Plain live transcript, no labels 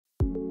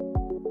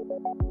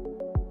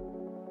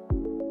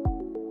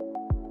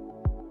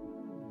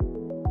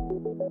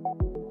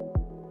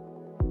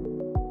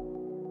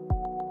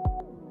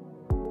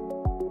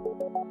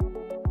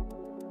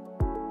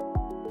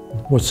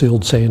what's the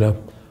old saying,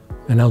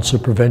 an ounce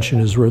of prevention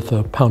is worth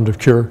a pound of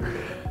cure,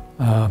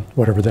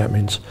 whatever that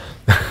means.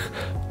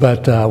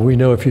 But we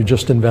know if you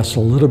just invest a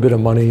little bit of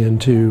money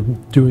into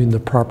doing the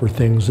proper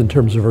things in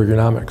terms of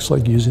ergonomics,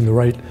 like using the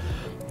right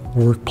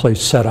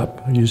workplace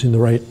setup, using the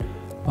right,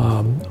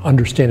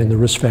 understanding the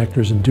risk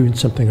factors and doing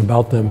something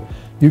about them,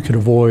 you could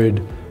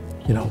avoid,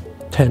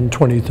 10,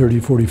 20, 30,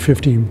 40,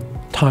 50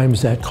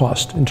 times that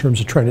cost in terms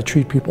of trying to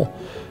treat people.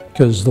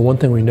 Because the one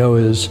thing we know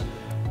is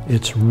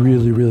it's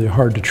really, really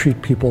hard to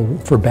treat people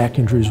for back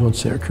injuries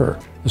once they occur,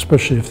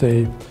 especially if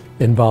they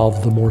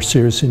involve the more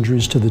serious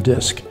injuries to the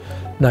disc.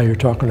 Now you're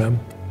talking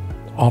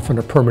often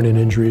a permanent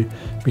injury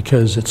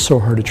because it's so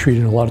hard to treat,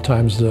 and a lot of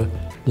times the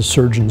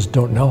surgeons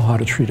don't know how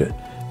to treat it.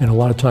 And a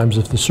lot of times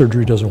if the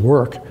surgery doesn't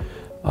work,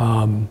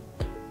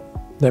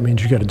 that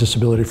means you got a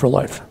disability for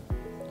life.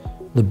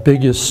 The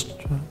biggest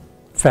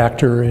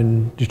factor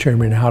in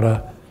determining how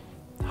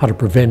to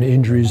prevent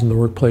injuries in the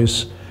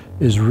workplace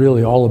is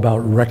really all about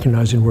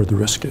recognizing where the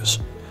risk is.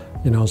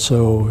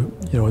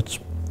 It's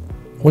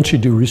once you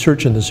do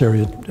research in this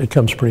area, it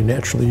comes pretty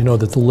naturally. You know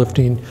that the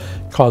lifting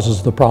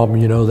causes the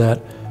problem. You know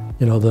that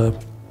the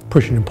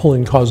pushing and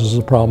pulling causes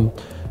the problem.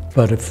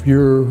 But if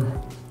you're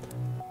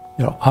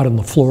out on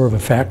the floor of a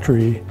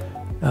factory,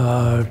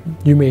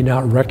 you may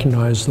not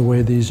recognize the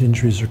way these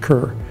injuries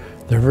occur.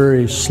 They're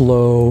very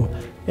slow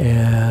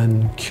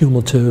and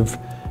cumulative,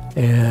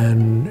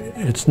 and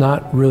it's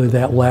not really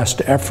that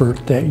last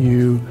effort that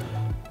you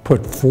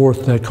put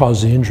forth that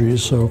caused the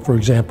injuries. So for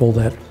example,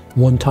 that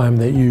one time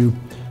that you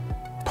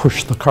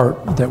pushed the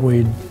cart that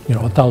weighed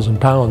 1,000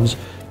 pounds,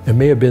 it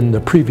may have been the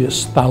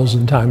previous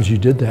 1,000 times you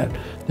did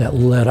that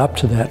led up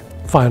to that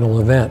final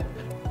event.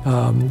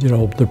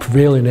 The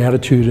prevailing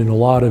attitude in a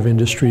lot of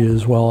industry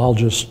is, well, I'll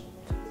just,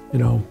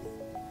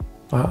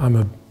 I'm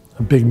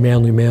a big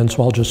manly man,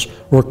 so I'll just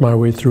work my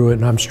way through it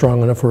and I'm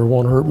strong enough where it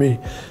won't hurt me.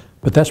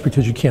 But that's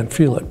because you can't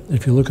feel it.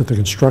 If you look at the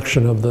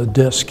construction of the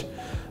disc,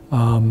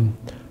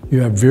 you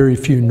have very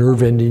few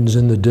nerve endings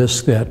in the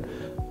disc that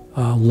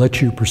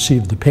let you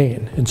perceive the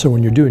pain. And so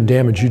when you're doing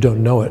damage, you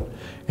don't know it.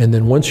 And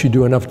then once you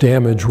do enough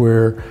damage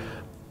where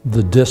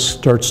the disc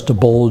starts to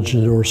bulge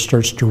or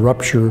starts to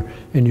rupture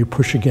and you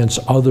push against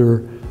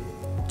other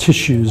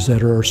tissues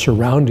that are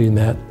surrounding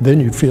that, then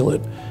you feel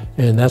it.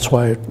 And that's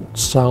why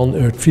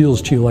it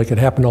feels to you like it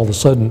happened all of a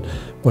sudden,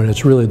 when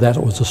it's really that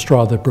was the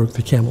straw that broke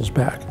the camel's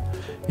back.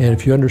 And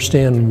if you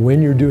understand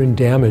when you're doing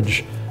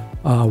damage,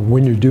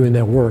 when you're doing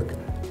that work,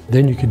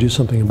 then you can do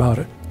something about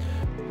it.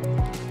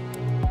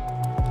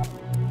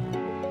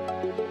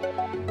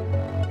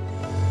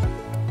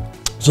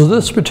 So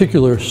this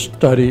particular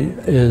study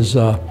is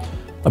a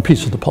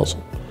piece of the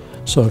puzzle.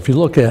 So if you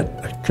look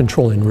at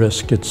controlling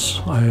risk,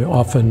 I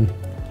often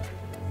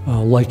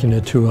liken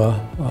it to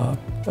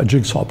a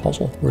jigsaw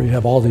puzzle, where you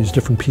have all these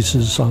different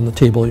pieces on the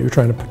table that you're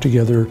trying to put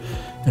together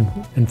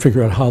and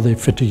figure out how they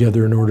fit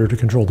together in order to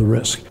control the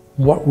risk.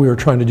 What we're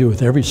trying to do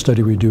with every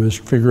study we do is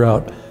figure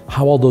out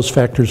how all those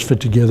factors fit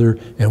together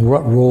and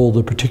what role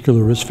the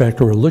particular risk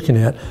factor we're looking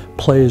at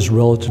plays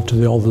relative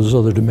to all those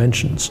other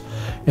dimensions.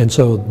 And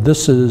so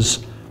this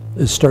is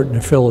starting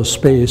to fill a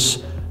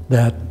space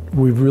that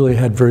we've really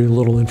had very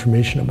little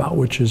information about,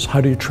 which is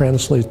how do you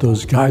translate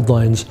those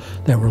guidelines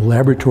that were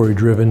laboratory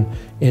driven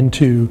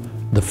into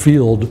the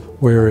field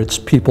where it's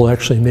people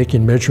actually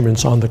making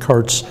measurements on the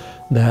carts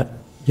that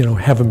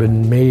haven't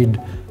been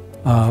made,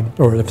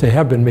 or if they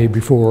have been made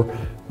before,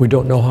 we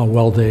don't know how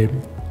well they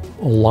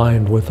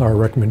aligned with our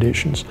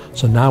recommendations.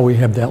 So now we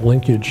have that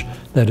linkage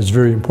that is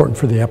very important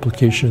for the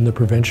application and the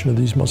prevention of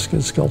these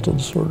musculoskeletal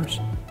disorders.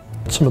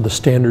 Some of the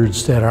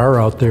standards that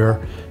are out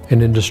there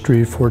in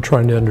industry for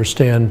trying to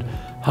understand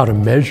how to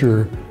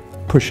measure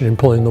pushing and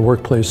pulling in the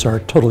workplace are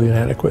totally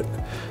inadequate.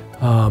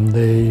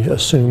 They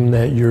assume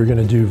that you're going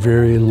to do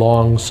very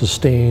long,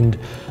 sustained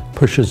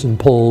pushes and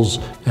pulls,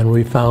 and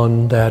we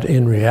found that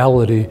in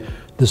reality,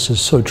 this is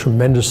so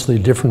tremendously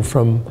different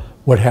from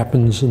what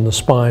happens in the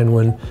spine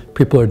when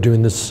people are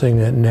doing this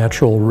thing at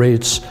natural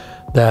rates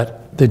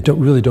that they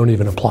really don't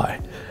even apply.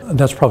 And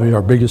that's probably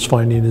our biggest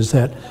finding, is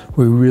that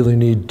we really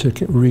need to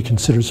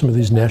reconsider some of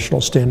these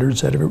national standards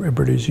that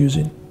everybody's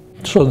using.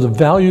 So the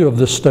value of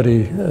this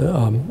study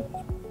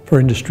for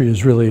industry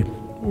is really,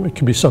 it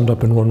can be summed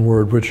up in one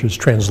word, which is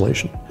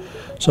translation.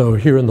 So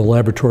here in the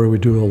laboratory, we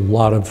do a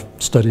lot of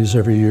studies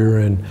every year,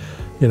 and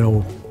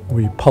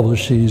we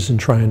publish these and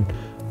try and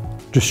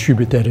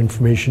distribute that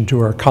information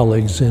to our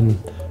colleagues in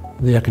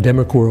the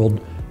academic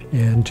world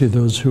and to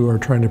those who are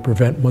trying to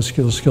prevent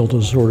musculoskeletal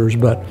disorders.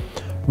 But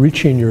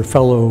reaching your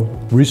fellow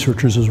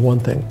researchers is one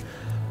thing.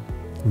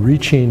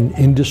 Reaching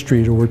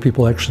industry to where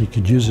people actually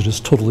could use it is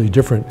totally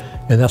different,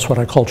 and that's what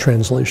I call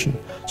translation.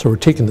 So we're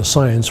taking the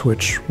science,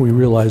 which we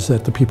realize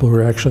that the people who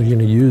are actually going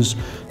to use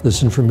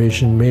this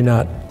information may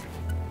not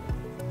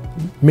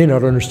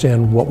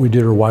understand what we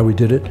did or why we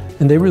did it,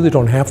 and they really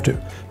don't have to.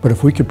 But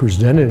if we could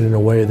present it in a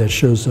way that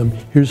shows them,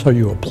 here's how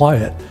you apply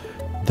it,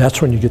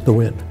 that's when you get the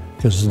win.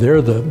 Because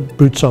they're the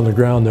boots on the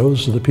ground.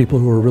 Those are the people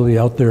who are really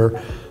out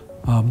there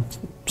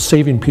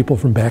saving people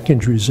from back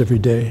injuries every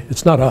day.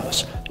 It's not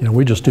us,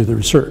 we just do the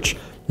research.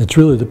 It's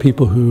really the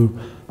people who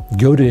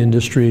go to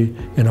industry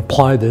and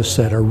apply this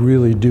that are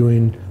really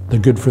doing the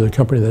good for the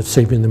company, that's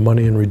saving the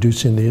money and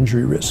reducing the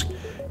injury risk.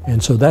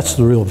 And so that's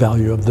the real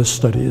value of this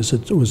study, is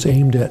it was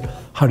aimed at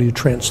how do you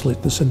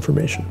translate this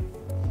information.